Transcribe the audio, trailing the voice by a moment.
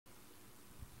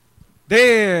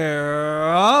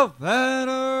They're off and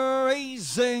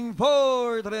racing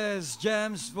Fortress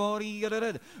Jams 40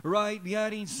 right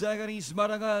behind in second is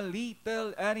Maragal.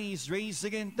 Little Annie's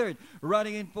racing in third,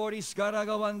 running in 40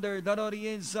 Scaraga Wonder. Down on the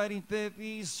inside in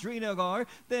 50 Srinagar.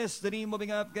 Destiny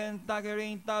moving up, Kentucky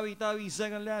Rain, Tawi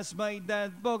second last by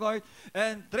Dad Bogart,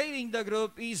 and trailing the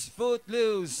group is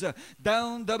Footloose.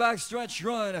 Down the backstretch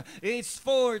run, it's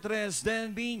Fortress,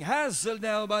 then being hassled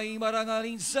now by Maragal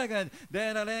in second,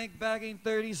 then a leg back in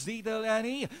 30s Little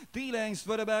Annie, 3 lengths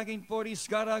for the back in 40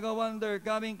 Scaraga Wonder.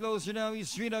 Coming closer now is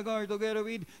Srinagar together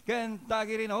with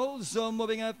Kentucky Rain. Also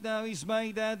moving up now is my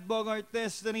Dad Bogart.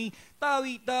 Destiny,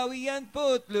 Tawi and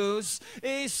Footloose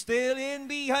is still in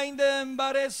behind them,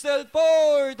 but it's still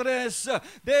Fortress.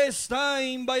 This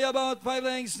time by about 5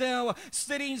 lengths now.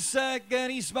 Still in second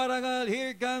is Maragal.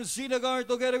 Here comes Srinagar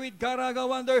together with Caraga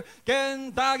Wonder.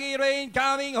 Kentucky Rain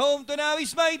coming home to now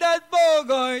is my Dad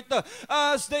Bogart.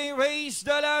 As they race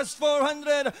the last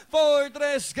 400,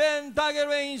 Fortress, Kentucky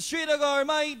Rain, Srinagar,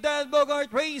 my Dad Bogart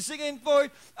racing in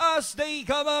fourth as they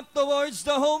come up towards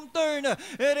the home turn.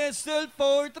 It is still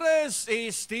Fortress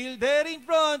is still there in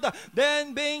front,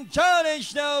 then being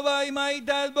challenged now by my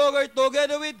Dad Bogart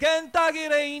together with Kentucky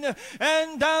Rain,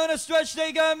 and down the stretch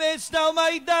they come. It's now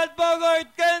my Dad Bogart,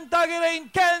 Kentucky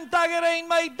Rain,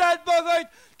 my Dad Bogart,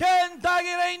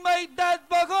 Kentucky Rain, my Dad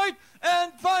Bogart,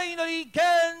 and finally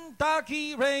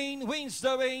Kentucky Rain wins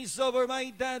the race over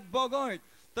my Dad Bogart.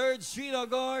 Third,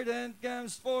 Srinagar, and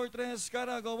comes Fortress,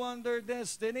 Caraga Wonder,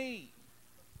 Destiny.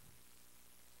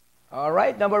 All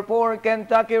right, number 4,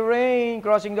 Kentucky Rain,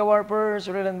 crossing the Warpers,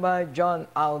 ridden by John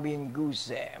Alvin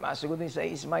Goose. Masugod ni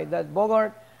 6, my Dad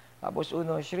Bogart. Tapos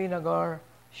 1, Srinagar,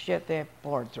 7,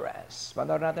 Fortress.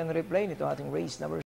 Panoorin natin replay nito ating race number